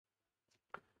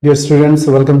Dear students,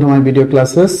 welcome to my video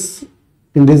classes.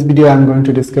 In this video, I am going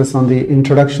to discuss on the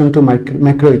introduction to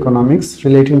macroeconomics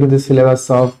relating to the syllabus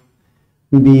of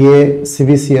BA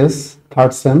CVCS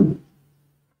third sem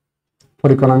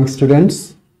for economic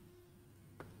students.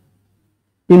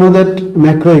 You know that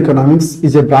macroeconomics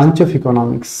is a branch of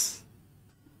economics.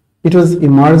 It was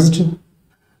emerged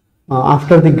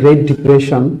after the Great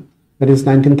Depression, that is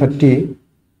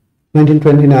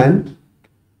 1929.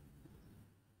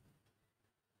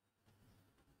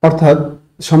 অর্থাৎ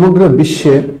সমগ্র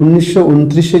বিশ্বে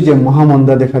 1929 যে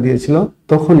মহামন্দা দেখা দিয়েছিল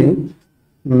তখনই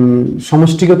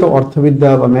সমষ্টিগত অর্থবিদ্যা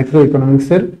বা macro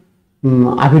ইকোনমিক্সের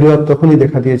আবির্ভাব তখনই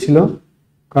দেখা দিয়েছিল।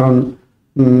 কারণ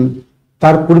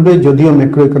তার পূর্বে যদিও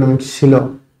ম্যাক্রো ইকোনমিক্স ছিল,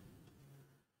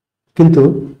 কিন্তু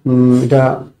এটা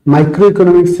মাইক্রো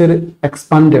ইকোনমিক্সের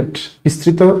এক্সপান্ডেড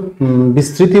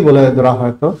বিস্তৃতি বলে ধরা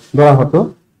হতো।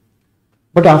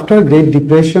 But after great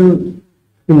depression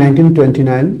in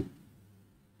 1929,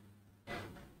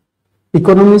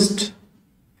 economists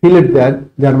feel that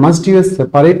there must be a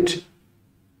separate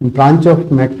branch of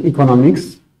economics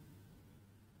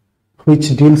which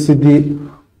deals with the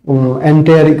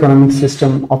entire economic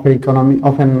system of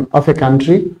a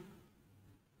country,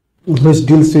 which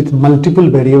deals with multiple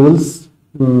variables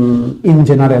in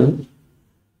general.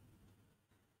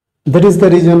 That is the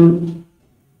reason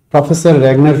Professor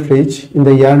Ragnar Frisch in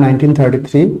the year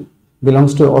 1933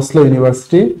 belongs to Oslo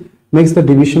University, makes the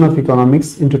division of economics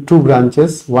into two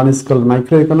branches. One is called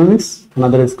microeconomics,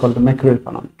 another is called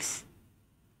macroeconomics.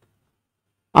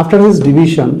 After his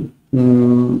division,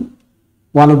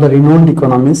 one of the renowned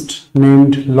economists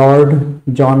named Lord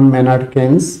John Maynard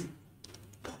Keynes,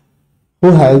 who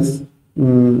has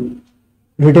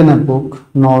written a book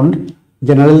known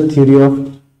General Theory of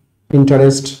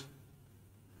Interest,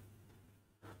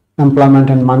 Employment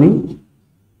and Money,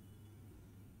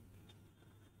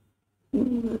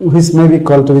 which may be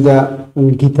called to be the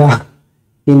Gita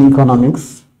in economics.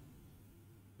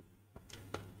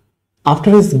 After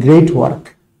his great work,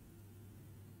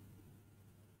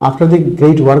 after the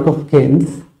great work of Keynes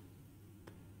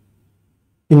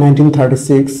in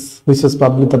 1936, which was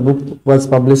published, the book was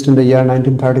published in the year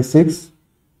 1936,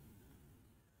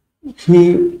 he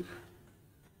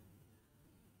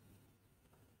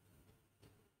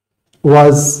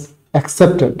was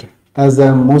accepted as the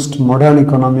most modern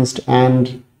economist and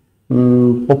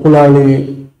popularly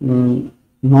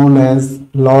known as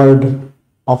Lord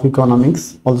of Economics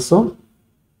also.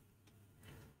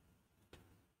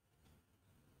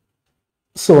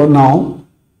 So now,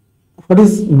 what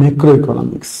is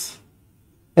macroeconomics?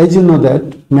 As you know that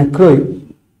macro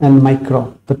and micro,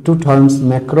 the two terms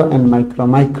macro and micro.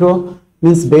 Micro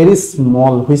means very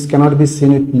small, which cannot be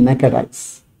seen with naked eyes.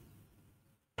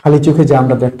 খালি চোখে যা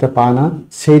আমরা দেখতে পাই না,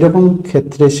 সেই রকম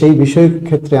ক্ষেত্রে, সেই বিষয়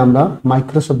ক্ষেত্রে আমরা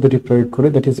মাইক্রো শব্দটি প্রয়োগ করি,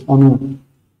 দ্যাট ইজ অণু।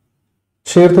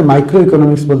 সেই অর্থে মাইক্রো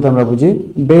ইকোনমিক্স বলতে আমরা বুঝি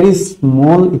very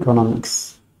small economics,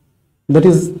 that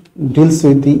is deals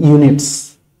with the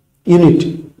unit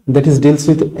that is deals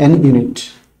with an unit.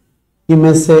 You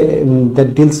may say that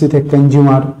deals with a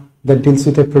consumer, that deals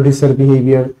with a producer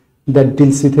behavior, that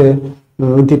deals with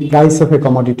the price of a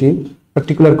commodity,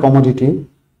 particular commodity.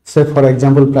 Say for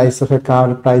example, price of a car,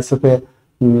 price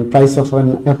of an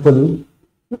apple.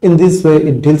 In this way,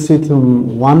 it deals with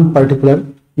one particular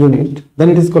unit. Then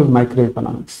it is called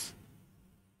microeconomics.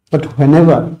 But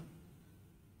whenever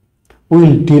we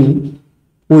will deal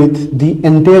with the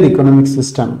entire economic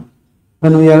system,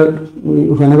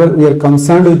 whenever we are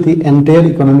concerned with the entire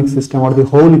economic system or the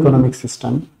whole economic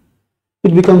system,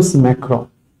 it becomes macro.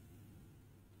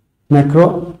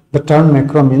 The term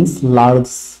macro means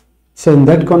large. So in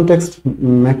that context,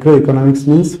 macroeconomics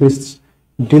means which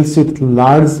deals with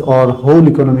large or whole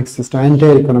economic system,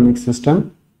 entire economic system.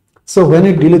 So when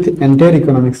you deal with the entire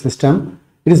economic system,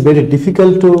 it is very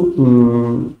difficult to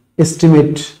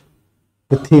estimate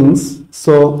the things.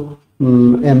 So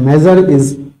a measure is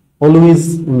always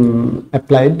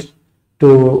applied to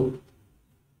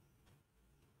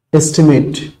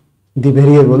estimate the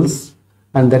variables,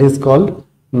 and that is called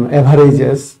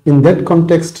averages. In that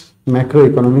context,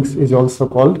 macroeconomics is also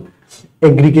called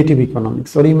aggregative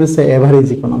economics, or you may say average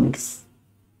economics.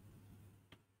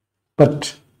 But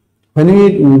when we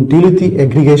deal with the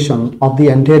aggregation of the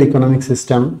entire economic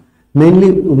system, mainly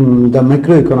the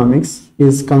macroeconomics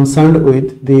is concerned with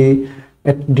the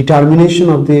determination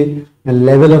of the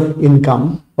level of income,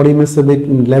 or you may say the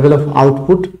level of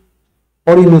output,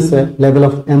 or you may say level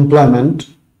of employment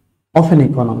of an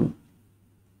economy.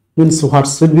 Means what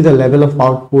should be the level of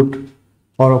output,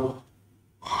 or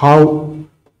how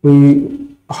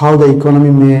the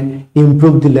economy may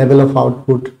improve the level of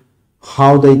output,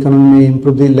 how the economy may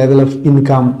improve the level of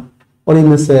income, or you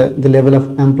may say the level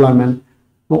of employment.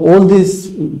 All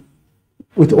these,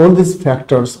 with all these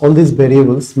factors, all these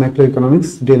variables,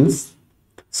 macroeconomics deals.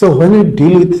 So when we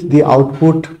deal with the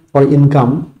output or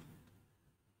income,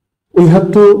 we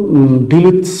have to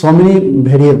deal with so many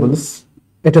variables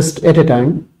at a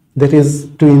time. That is,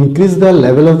 to increase the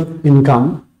level of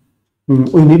income,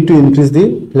 we need to increase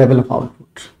the level of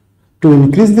output. To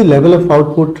increase the level of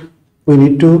output, we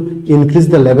need to increase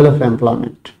the level of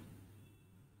employment.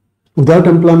 Without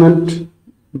employment,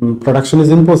 production is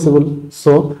impossible.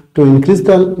 So to increase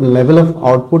the level of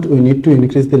output, we need to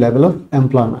increase the level of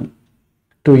employment.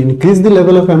 To increase the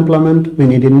level of employment, we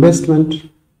need investment.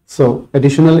 So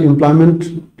additional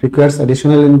employment requires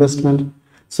additional investment.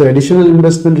 So additional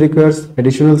investment requires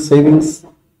additional savings.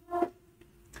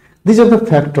 These are the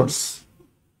factors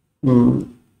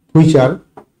which are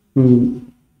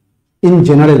in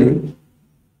generally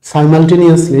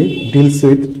simultaneously deals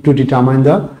with to determine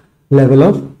the level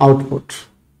of output,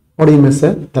 or you may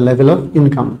say the level of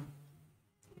income,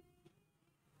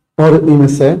 or you may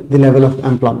say the level of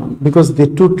employment, because the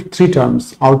three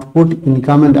terms output,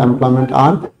 income and employment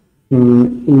are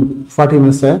what you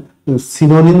may say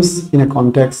synonyms in a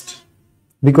context,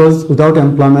 because without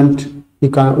employment we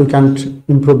can't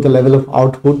improve the level of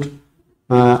output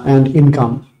and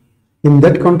income. In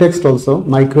that context also,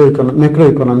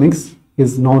 macroeconomics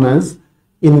is known as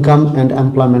income and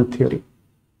employment theory.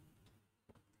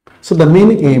 So the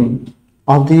main aim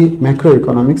of the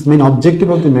macroeconomics, main objective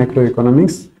of the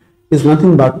macroeconomics is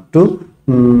nothing but to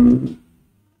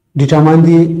determine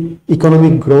the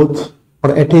economic growth,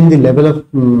 or attain the level of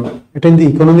attain the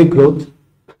economic growth.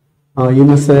 You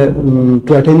must say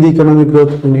to attain the economic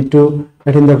growth, we need to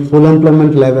attain the full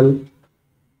employment level.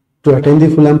 To attain the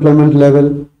full employment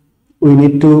level, we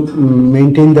need to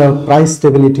maintain the price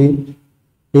stability.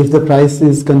 If the price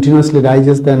is continuously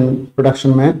rises, then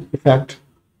production may affect.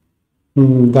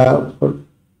 The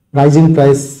rising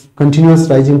price, continuous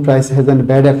rising price has a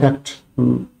bad effect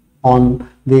on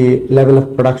the level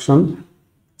of production.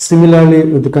 Similarly,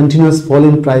 with the continuous fall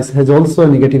in price has also a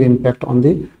negative impact on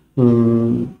the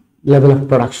level of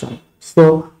production.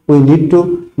 So we need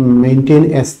to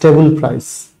maintain a stable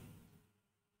price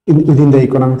within the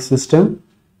economic system.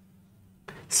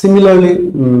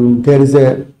 Similarly, there is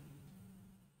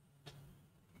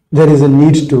a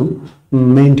need to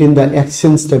maintain the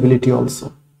exchange stability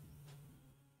also.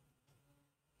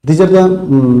 These are the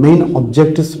main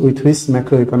objectives with which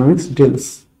macroeconomics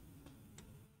deals.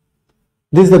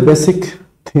 These are the basic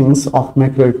things of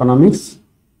macroeconomics.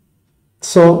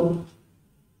 So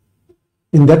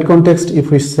in that context,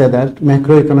 if we say that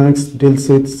macroeconomics deals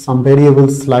with some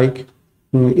variables like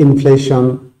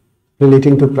inflation,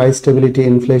 relating to price stability,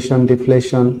 inflation,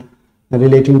 deflation,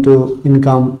 relating to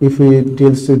income. If we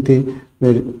deals with the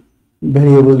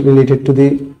variable related to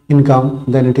the income,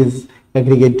 then it is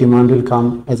aggregate demand will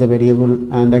come as a variable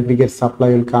and aggregate supply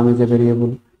will come as a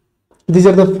variable. These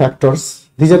are the factors,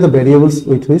 these are the variables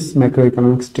with which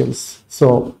macroeconomics deals.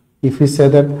 So if we say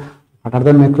that what are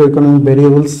the macroeconomic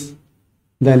variables,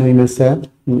 then we may say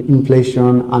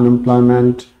inflation,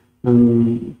 unemployment,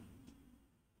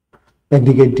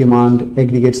 aggregate demand,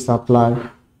 aggregate supply,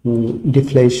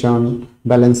 deflation,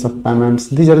 balance of payments.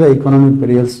 These are the economic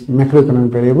variables, macroeconomic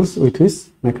variables with which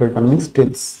macroeconomics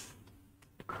deals.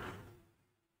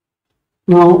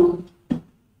 Now,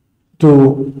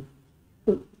 to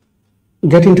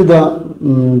get into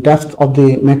the depth of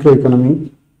the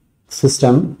macroeconomic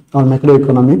system or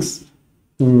macroeconomics,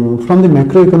 from the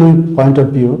macroeconomic point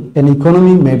of view, an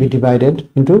economy may be divided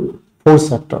into four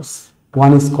sectors.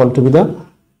 One is called to be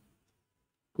the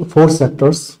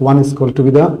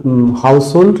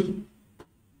household,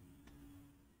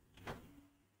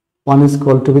 one is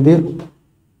called to be the,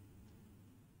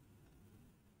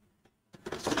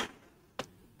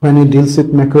 when it deals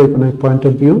with macroeconomic point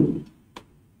of view,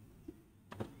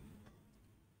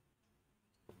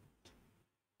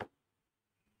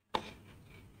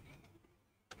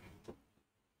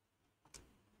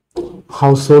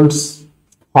 households,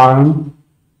 farm,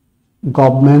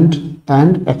 government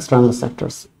and external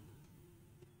sectors.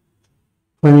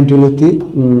 When we deal with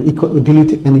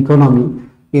an economy,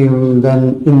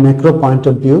 then in macro point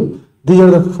of view, these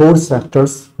are the four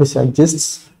sectors which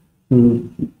exists,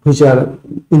 which are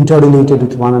interrelated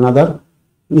with one another,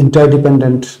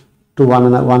 interdependent to one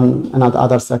another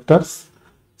other sectors.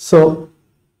 So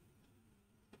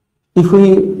if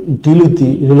we deal with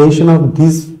the relation of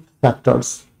these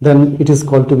factors, then it is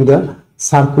called to be the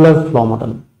circular flow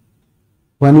model.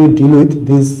 When we deal with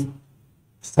these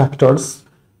sectors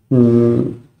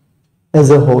as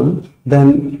a whole,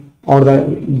 then or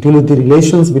deal with the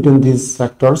relations between these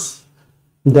sectors,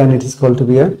 then it is called to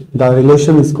be the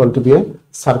relation is called to be a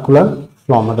circular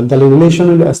flow model. The relation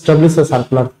will establish a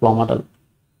circular flow model.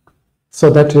 So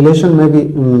that relation may be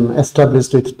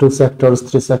established with 2 sectors,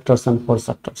 3 sectors, and 4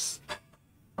 sectors.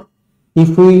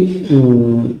 If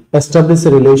we establish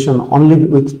a relation only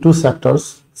with 2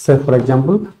 sectors, say for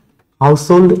example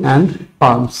household and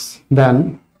farms,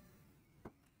 then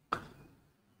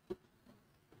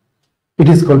it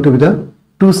is called to be the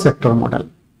 2-sector model.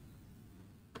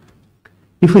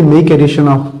 If we make addition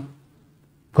of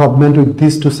government with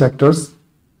these 2 sectors,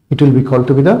 it will be called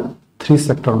to be the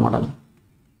 3-sector model.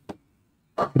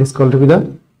 It is called to be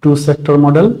the 2-sector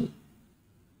model,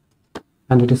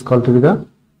 and it is called to be the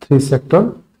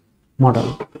 3-sector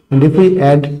model. And if we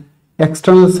add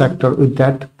external sector with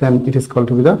that, then it is called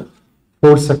to be the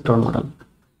 4-sector model.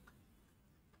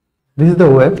 This is the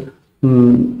way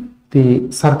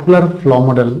the circular flow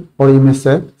model, or you may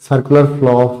say circular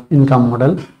flow of income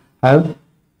model, have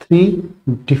 3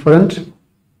 different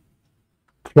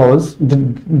flows,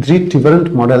 3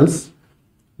 different models.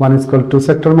 One is called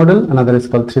 2-sector model, another is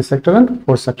called 3-sector and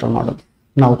 4-sector model.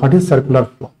 Now, what is circular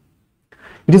flow?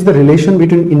 It is the relation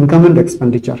between income and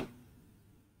expenditure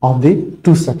of the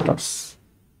 2 sectors.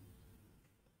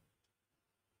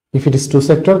 If it is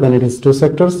 2-sector, then it is 2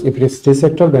 sectors. If it is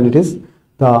 3-sector, then it is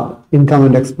the income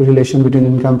and relation between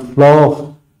income flow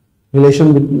of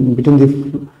relation between the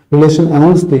relation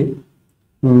amongst the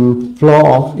flow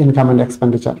of income and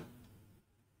expenditure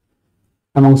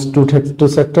amongst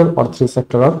 2-sector or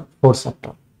 3-sector or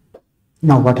 4-sector.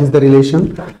 Now, what is the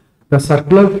relation? The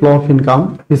circular flow of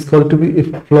income is called to be,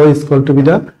 flow is called to be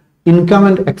the income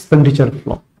and expenditure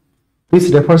flow. This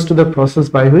refers to the process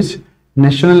by which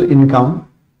national income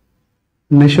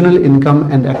and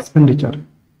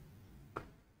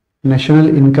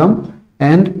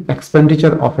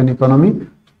expenditure of an economy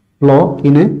flow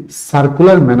in a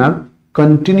circular manner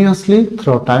continuously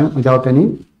through time without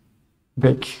any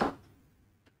break.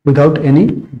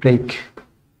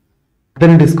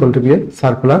 Then it is called to be a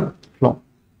circular flow.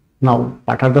 Now,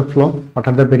 what are the flow? What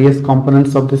are the various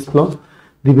components of this flow?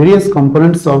 The various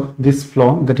components of this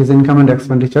flow, that is income and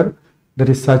expenditure, that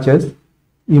is such as,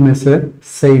 you may say,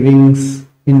 savings,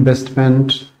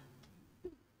 investment,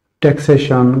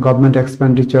 taxation, government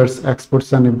expenditures,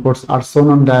 exports and imports, are shown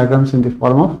on diagrams in the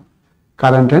form of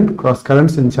current and cross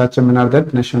currents in such a manner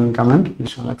that national income and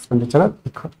national expenditure are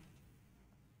equal.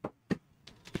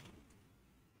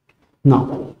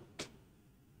 Now,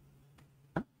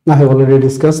 I have already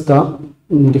discussed the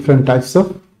different types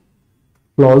of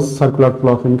flows, circular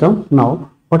flow of income.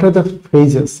 Now, what are the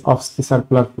phases of the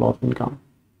circular flow of income?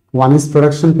 One is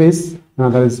production phase,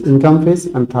 another is income phase,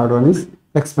 and third one is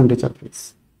expenditure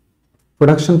phase.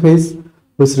 Production phase,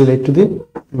 which relate to the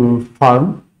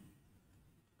farm.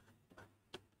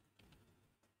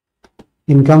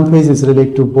 Income phase is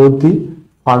related to both the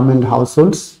farm and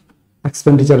households.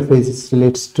 Expenditure phase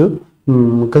relates to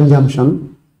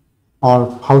consumption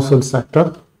or household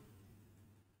sector.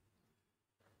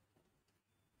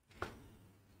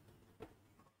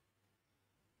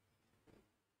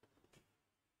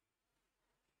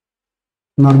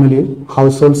 Normally,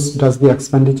 households does the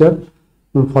expenditure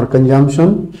for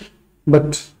consumption,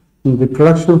 but the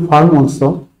production farm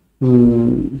also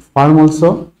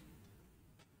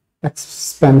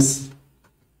expense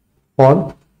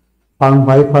for farm.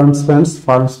 Why farm spends?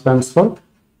 Farm spends for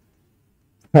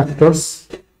factors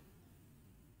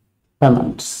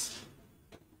payments.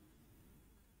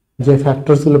 যে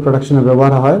factors গুলো প্রোডাকশনে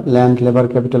ব্যবহার হয়, land, labour,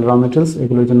 capital, raw materials,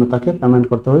 এগুলোর জন্য তাকে payment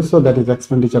করতে হয়। So that is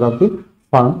expenditure of the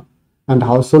farm, and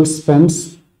household spends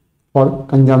for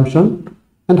consumption,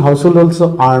 and household also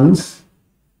earns.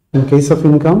 In case of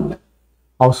income,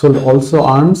 household also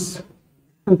earns,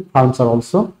 and farms are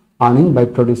also earning by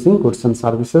producing goods and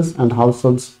services, and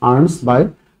households earns by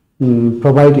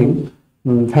providing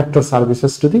factor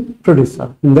services to the producer.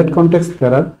 In that context,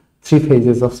 there are 3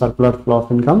 phases of circular flow of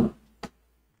income.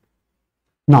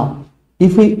 Now,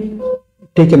 if we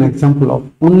take an example of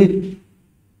only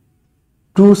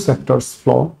 2 sectors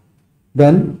flow,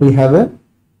 then we have a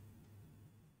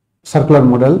circular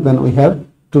model. Then we have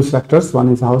 2 sectors, one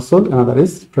is household, another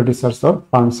is producers or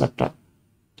farm sector.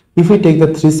 If we take the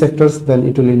 3 sectors, then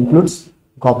it will include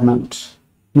government.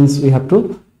 Means we have to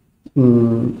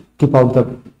keep out the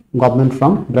government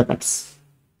from brackets.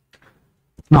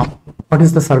 Now, what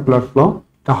is the circular flow?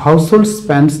 The household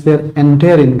spends their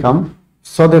entire income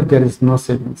so that there is no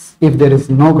savings. If there is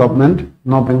no government,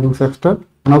 no banking sector,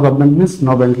 no government means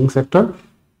no banking sector,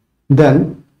 then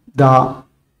the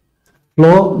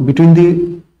flow between the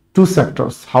 2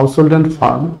 sectors, household and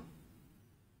farm,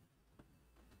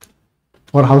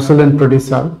 or household and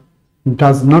producer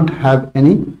does not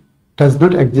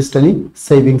exist any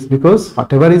savings, because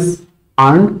whatever is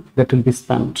earned, that will be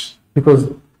spent, because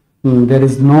there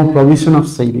is no provision of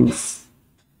savings.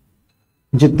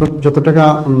 যত টাকা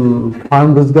farm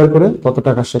রোজগার করে তত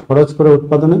টাকা সে খরচ করে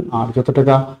উৎপাদনে, আর যত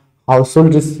টাকা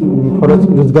হাউসহোল্ড খরচ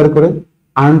রোজগার করে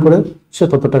আর্ন করে সে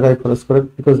তত টাকাই খরচ করে,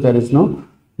 because there is no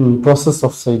process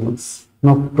of savings,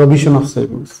 no provision of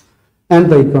savings, and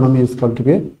the economy is called to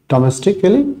be a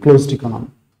domestically closed economy,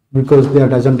 because there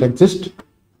doesn't exist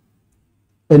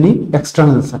any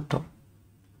external sector.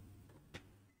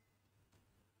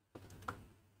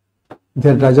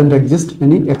 There doesn't exist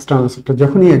any external sector.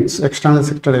 যখনই external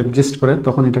sector exist করে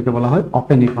তখন এটাকে বলা হয়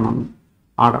open economy,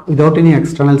 R without any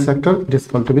external sector it is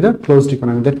called to be the closed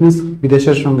economy. That means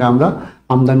বিদেশের সঙ্গে আমরা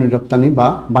আমদানি রপ্তানি বা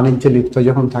বাণিজ্যে লিপ্ত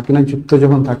যখন থাকি না, যুক্ত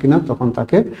যখন থাকি না, তখন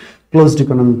তাকে closed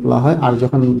economy বলা হয়। আর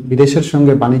যখন বিদেশের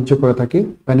সঙ্গে বাণিজ্য করে থাকি,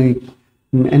 when we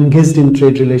engaged in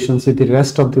trade relations with the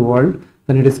rest of the world,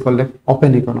 then it is called an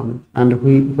open economy. And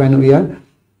when we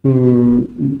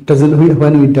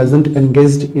doesn't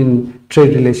engaged in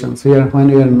trade relations, when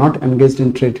we are not engaged in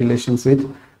trade relations with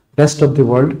rest of the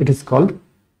world, it is called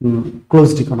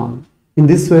closed economy. In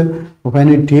this way, when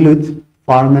we deal with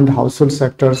farm and household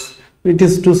sectors, it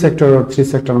is 2-sector or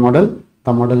 3-sector model.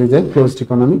 The model is a closed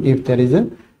economy if there is a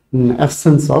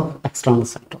absence of external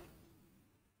sector.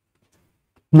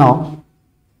 Now,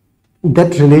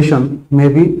 that relation may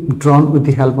be shown with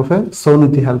the help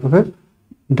of a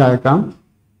diagram.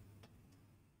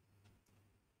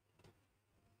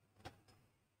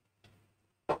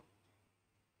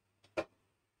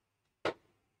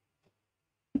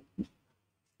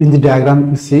 In the diagram,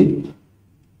 you see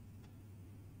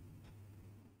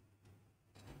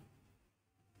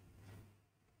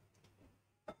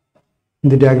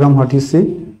what you see,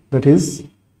 that is,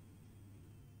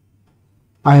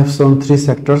 I have shown 3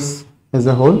 sectors as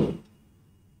a whole.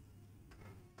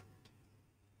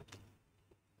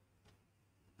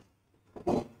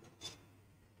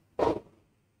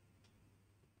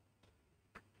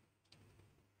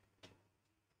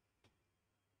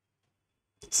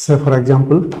 Say for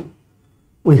example,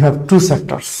 we have 2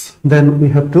 sectors, then we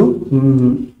have to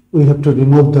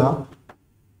remove the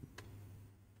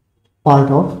part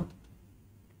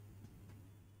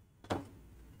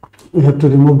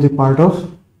of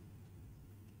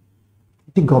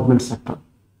the government sector.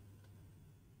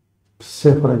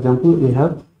 Say for example, we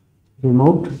have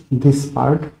removed this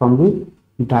part from the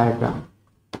diagram,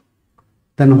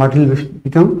 then what will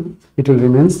become? It will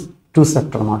remains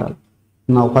 2-sector model.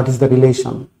 Now, what is the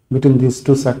relation between these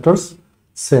 2 sectors?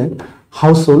 Say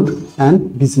household and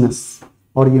business,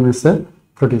 or you may say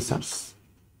producers,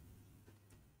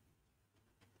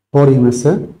 or you may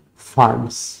say farm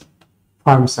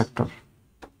sector.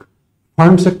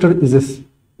 Farm sector is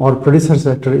or producer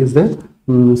sector is the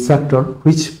sector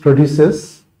which produces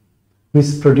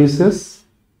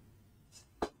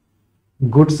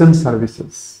goods and services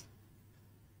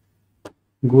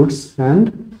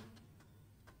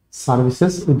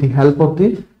with the help of the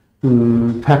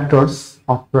factors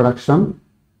of production,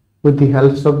 say with the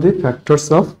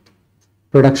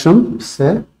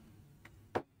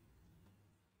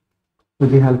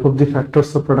help of the factors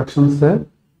of production, say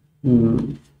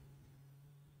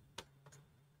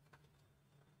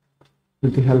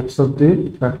with the helps of the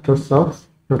factors of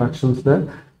production, say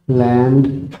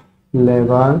land,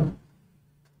 labor,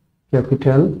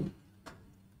 capital,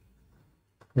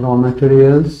 raw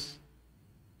materials,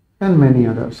 and many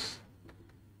others.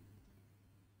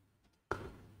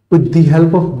 With the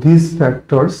help of these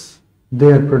factors, they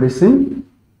are producing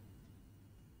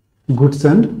goods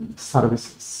and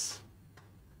services.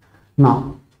 Now,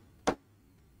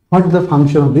 what is the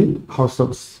function of the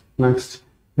households? Next,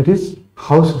 it is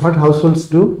what households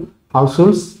do.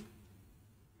 Households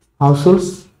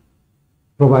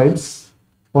provides,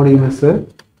 or you may say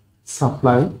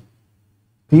supply,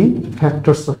 the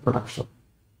factors of production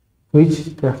which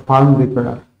a farm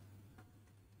require.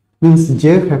 Means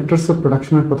যে factors of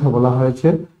প্রোডাকশনের কথা বলা হয়েছে,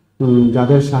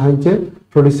 যাদের সাহায্যে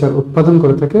producer উৎপাদন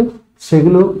করে থাকে,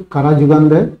 সেগুলো কারা যোগান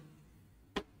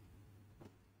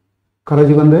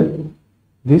দেয়?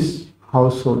 This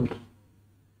household,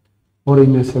 or you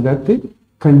may say that the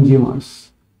consumers,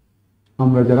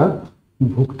 আমরা যারা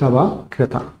ভোক্তা বা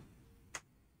ক্রেতা।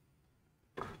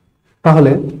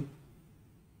 তাহলে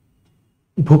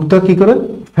ভোক্তা কি করে?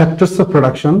 ফ্যাক্টরস অফ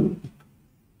প্রোডাকশন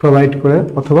প্রোভাইড করে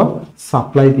অথবা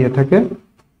সাপ্লাই দিয়ে থাকে।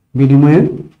 বিনিময়ে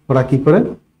ওরা কি করে?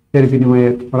 এর বিনিময়ে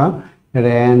ওরা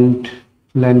রেন্ট,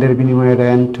 ল্যান্ডের বিনিময়ে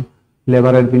রেন্ট,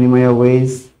 লেবারের বিনিময়ে ওয়েজ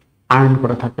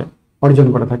অর্জন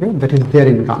করে থাকে। That is there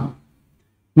income.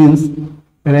 Means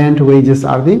rent, wages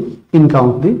are the income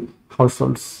of the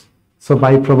households. So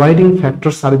by providing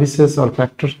factor services or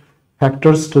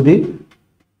factors to the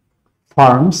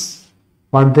firms,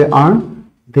 what they earn?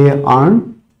 They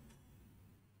earn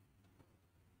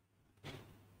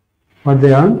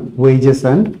wages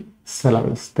and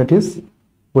salaries. That is,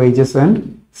 wages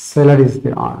and salaries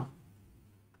they earn.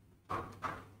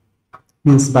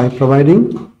 Means by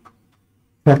providing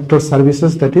factor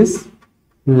services, that is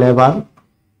labor,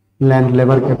 land,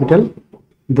 labor capital,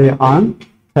 they earn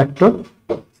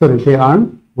they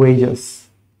earn wages.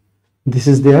 This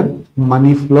is their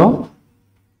money flow,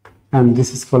 and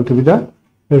this is called to be the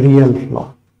real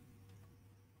flow.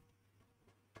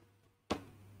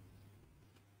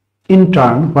 In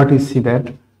turn, what we see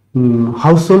that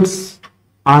households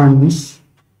earns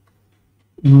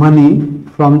money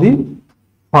from the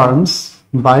firms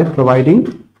by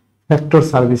providing factor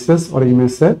services, or you may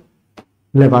say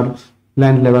labor,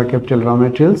 land, labor capital, raw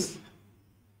materials.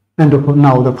 And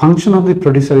now the function of the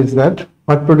producer is that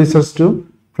what producers do?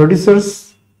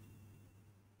 Producers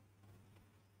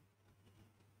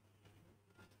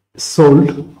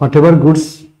sold whatever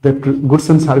goods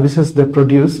and services they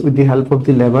produce with the help of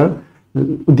the labor,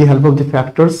 with the help of the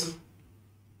factors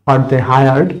what they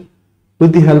hired.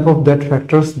 With the help of that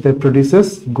factors, they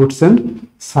produces goods and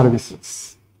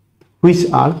services,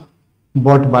 which are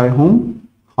bought by whom?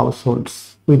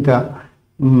 Households, with the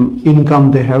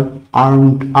income they have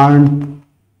earned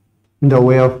in the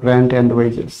way of rent and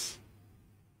wages.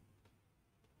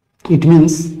 It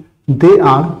means they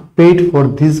are paid for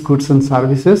these goods and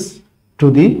services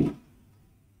to the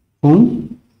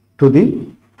whom? To the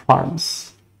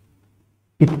firms.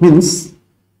 It means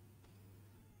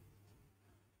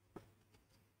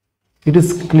it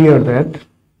is clear that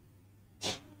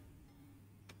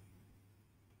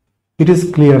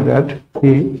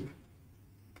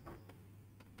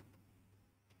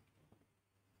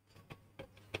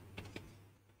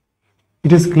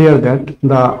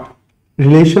the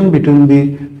relation between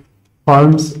the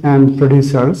firms and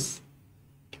consumers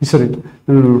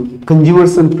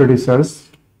and producers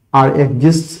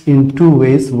exists in two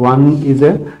ways. One is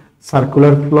a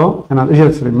circular flow,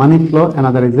 money flow,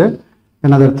 another is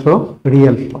another through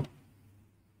real flow.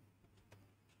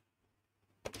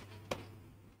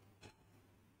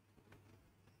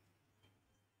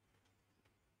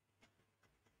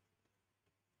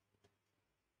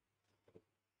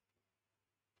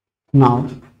 Now,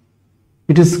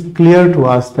 it is clear to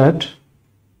us that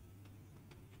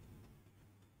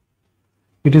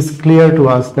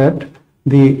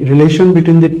the relation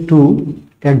between the two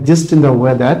exists in the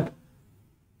way that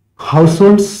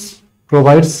households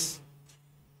provides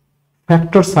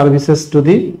factor services to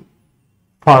the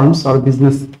firms or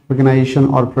business organization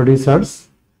or producers,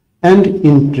 and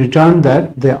in return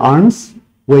that they earns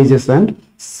wages and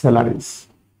salaries.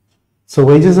 So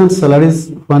wages and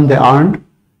salaries, when they earned,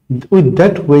 with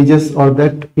that wages or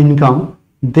that income,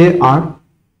 they are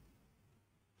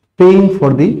paying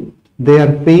for the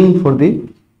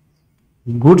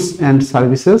goods and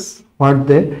services what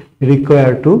they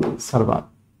require to survive.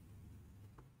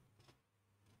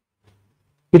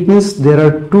 It means there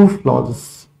are two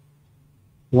flows.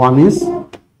 One is,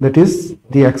 that is,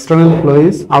 the external flow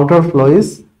is, outer flow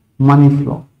is money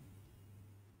flow.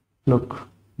 Look,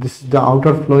 this is the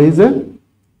outer flow is a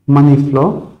money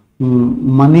flow.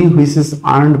 Money which is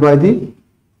earned by the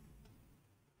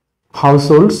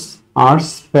households are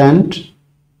spent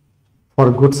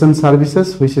for goods and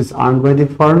services which is earned by the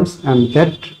firms, and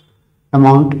that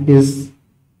amount is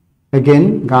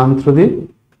again gone through the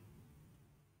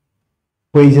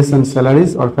wages and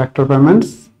salaries or factor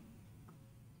payments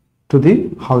to the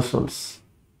households.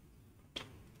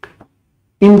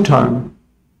 In turn,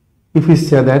 if we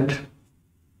say that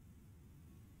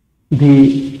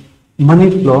the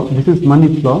money flow, this is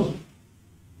money flow,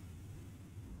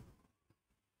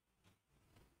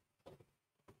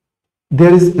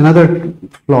 there is another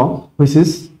flow which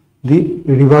is the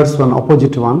reverse one,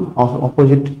 opposite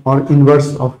or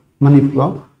inverse of money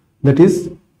flow. That is,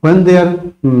 when they are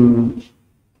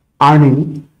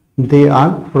earning, they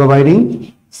are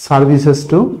providing services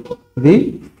to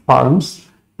the firms,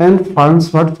 and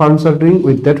firms, what firms are doing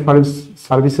with that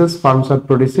services, firms are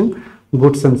producing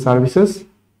goods and services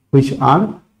which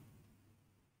are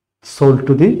sold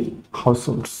to the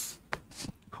households.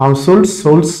 Households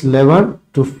sells labor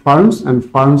to firms, and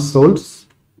firms sells,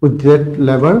 with that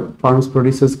labor, firms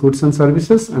produces goods and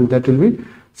services, and that will be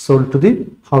sold to the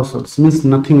households. Means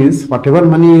nothing is, whatever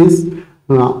money is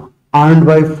earned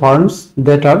by firms,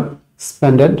 that are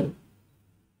spent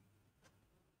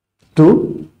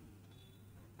to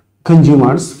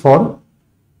consumers for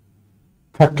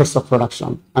factors of production,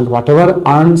 and whatever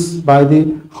earns by the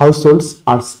households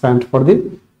are spent for the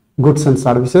goods and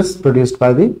services produced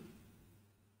by the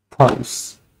firms.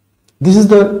 This is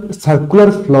the circular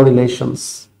flow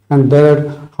relations, and there are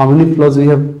how many flows we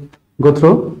have go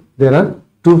through? There are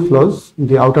two flows.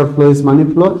 The outer flow is money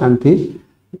flow and the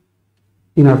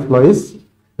inner flow is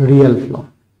real flow.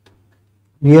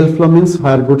 Real flow means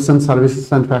where goods and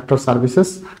services and factor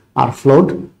services are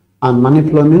flowed, and money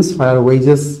flow means where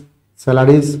wages,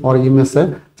 salaries, or you may say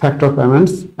factor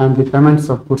payments and the payments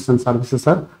of goods and services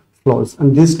are flows.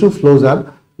 And these two flows are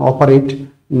operate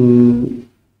in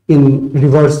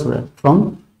reverse way from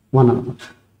one another,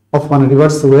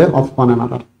 reverse way of one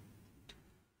another.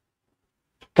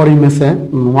 Or you may say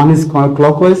one is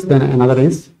clockwise, then another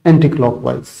is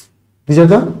anti-clockwise. These are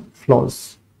the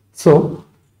flows. So,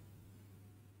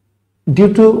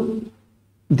 due to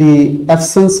the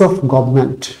absence of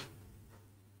government,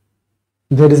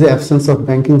 there is an absence of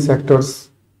banking sectors,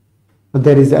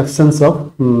 there is absence of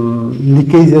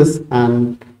leakages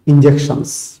and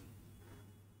injections.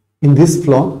 In this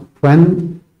flow,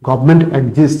 when government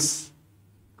exists,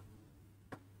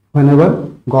 whenever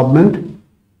government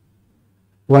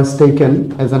was taken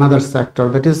as another sector,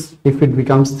 that is, if it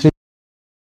becomes three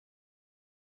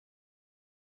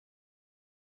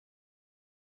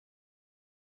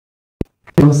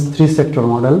sector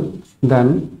model,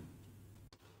 then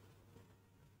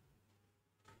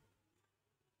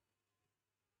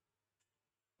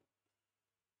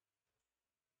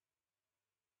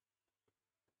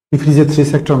if it is a three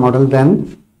sector model,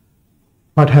 then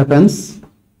what happens?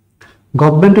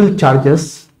 Government will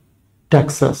charges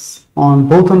taxes on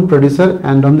both on producer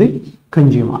and on the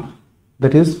consumer.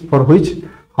 That is, for which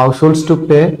households to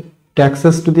pay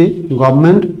taxes to the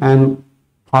government and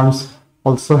farms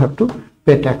also have to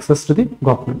pay taxes to the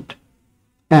government.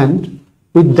 And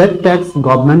with that tax,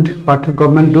 government, what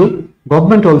government do?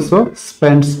 Government also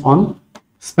spends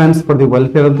for the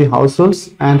welfare of the households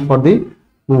and for the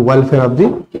welfare of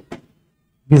the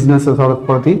businesses, or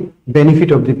for the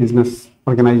benefit of the business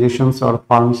organizations or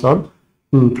farms or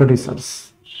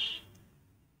producers.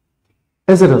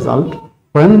 As a result,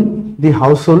 when the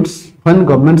households, when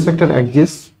government sector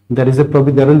exists, there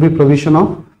will be provision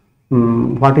of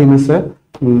what we may say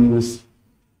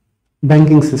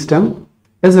banking system.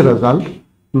 As a result,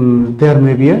 there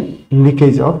may be a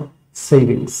leakage of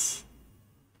savings.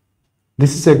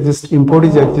 This is exist. Import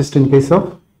is exist in case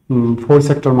of four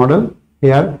sector model.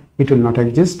 Here it will not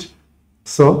exist.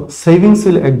 So savings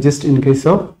will exist in case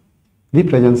of the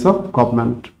presence of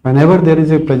government. Whenever there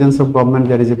is a presence of government,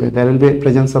 there will be a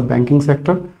presence of banking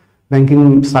sector,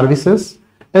 banking services.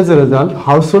 As a result,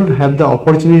 household have the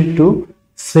opportunity to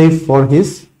save for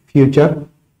his future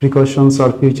precautions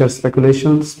or future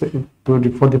speculations, for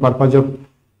the purpose of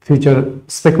future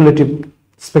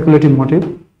speculative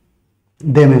motive.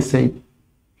 They may save.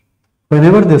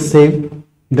 Whenever they save,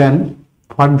 then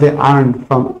what they earn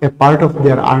from a part of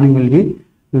their earning will be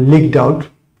leaked out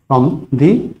from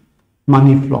the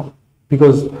money flow,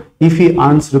 because if he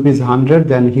earns rupees 100,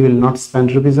 then he will not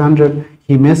spend rupees 100.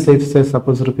 He may save, say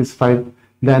suppose rupees 5,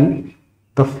 then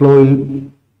the flow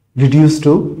will reduce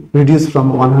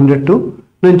from 100 to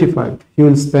 95. He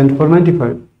will spend for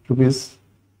 95 rupees.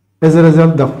 As a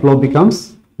result, the flow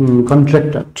becomes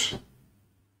contracted.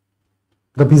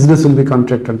 The business will be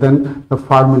contracted. Then the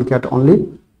farm will get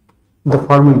only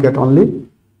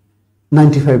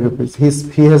 95 rupees.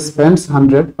 He has spent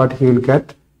 100, but he will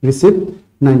receive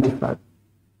 95.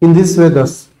 In this way, the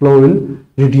flow will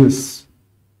reduce.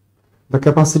 The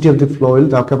capacity of the flow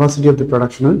the capacity of the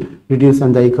production will reduce,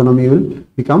 and the economy will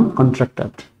become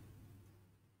contracted.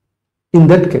 In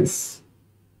that case,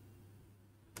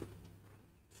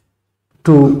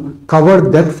 to cover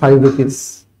that 5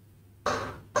 rupees,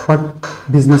 what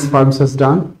business firms has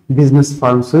done? Business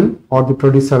firms will, or the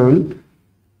producer will,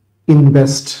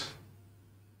 invest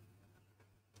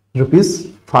rupees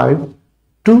 5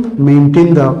 to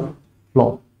maintain the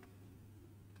flow,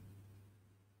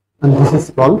 and this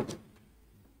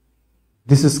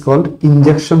is called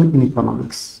injection in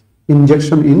economics,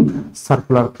 injection in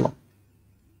circular flow,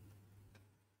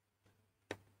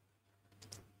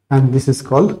 and this is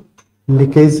called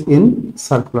leakage in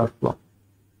circular flow.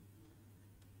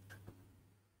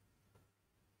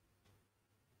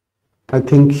 I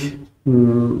think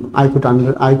I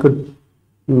could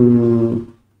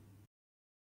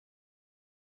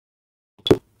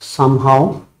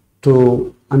somehow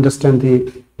to understand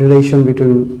the relation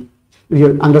between,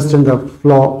 understand the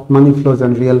flow, money flows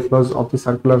and real flows of the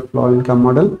circular flow income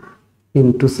model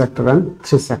in 2 sector and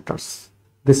 3 sectors.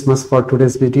 This much for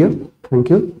today's video. Thank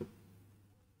you.